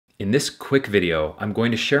In this quick video, I'm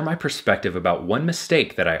going to share my perspective about one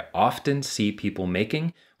mistake that I often see people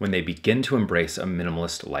making when they begin to embrace a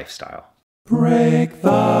minimalist lifestyle. Break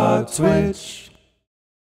the switch.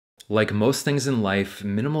 Like most things in life,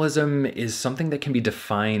 minimalism is something that can be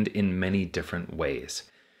defined in many different ways.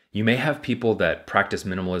 You may have people that practice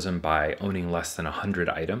minimalism by owning less than 100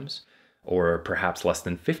 items, or perhaps less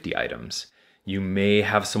than 50 items. You may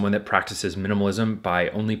have someone that practices minimalism by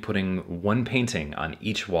only putting one painting on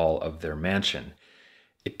each wall of their mansion.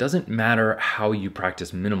 It doesn't matter how you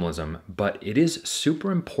practice minimalism, but it is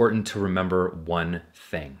super important to remember one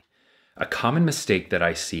thing. A common mistake that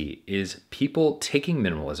I see is people taking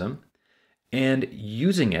minimalism and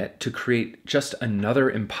using it to create just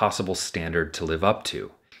another impossible standard to live up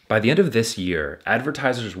to. By the end of this year,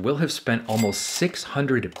 advertisers will have spent almost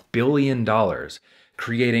 $600 billion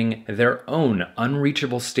creating their own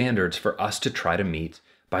unreachable standards for us to try to meet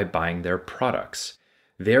by buying their products.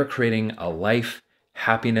 They're creating a life,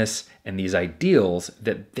 happiness, and these ideals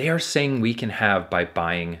that they are saying we can have by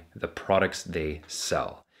buying the products they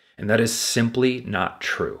sell. And that is simply not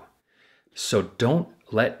true. So don't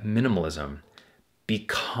let minimalism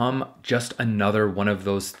become just another one of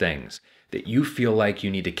those things that you feel like you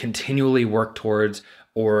need to continually work towards,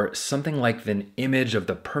 or something like the image of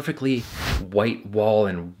the perfectly white wall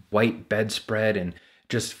and white bedspread and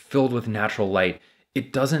just filled with natural light.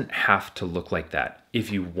 It doesn't have to look like that.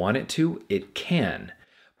 If you want it to, it can.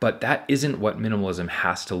 But that isn't what minimalism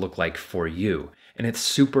has to look like for you. And it's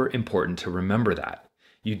super important to remember that.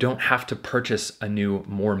 You don't have to purchase a new,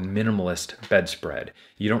 more minimalist bedspread.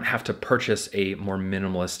 You don't have to purchase a more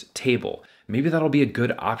minimalist table. Maybe that'll be a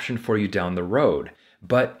good option for you down the road.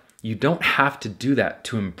 But you don't have to do that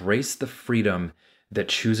to embrace the freedom that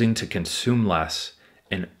choosing to consume less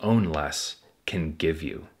and own less can give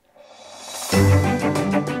you.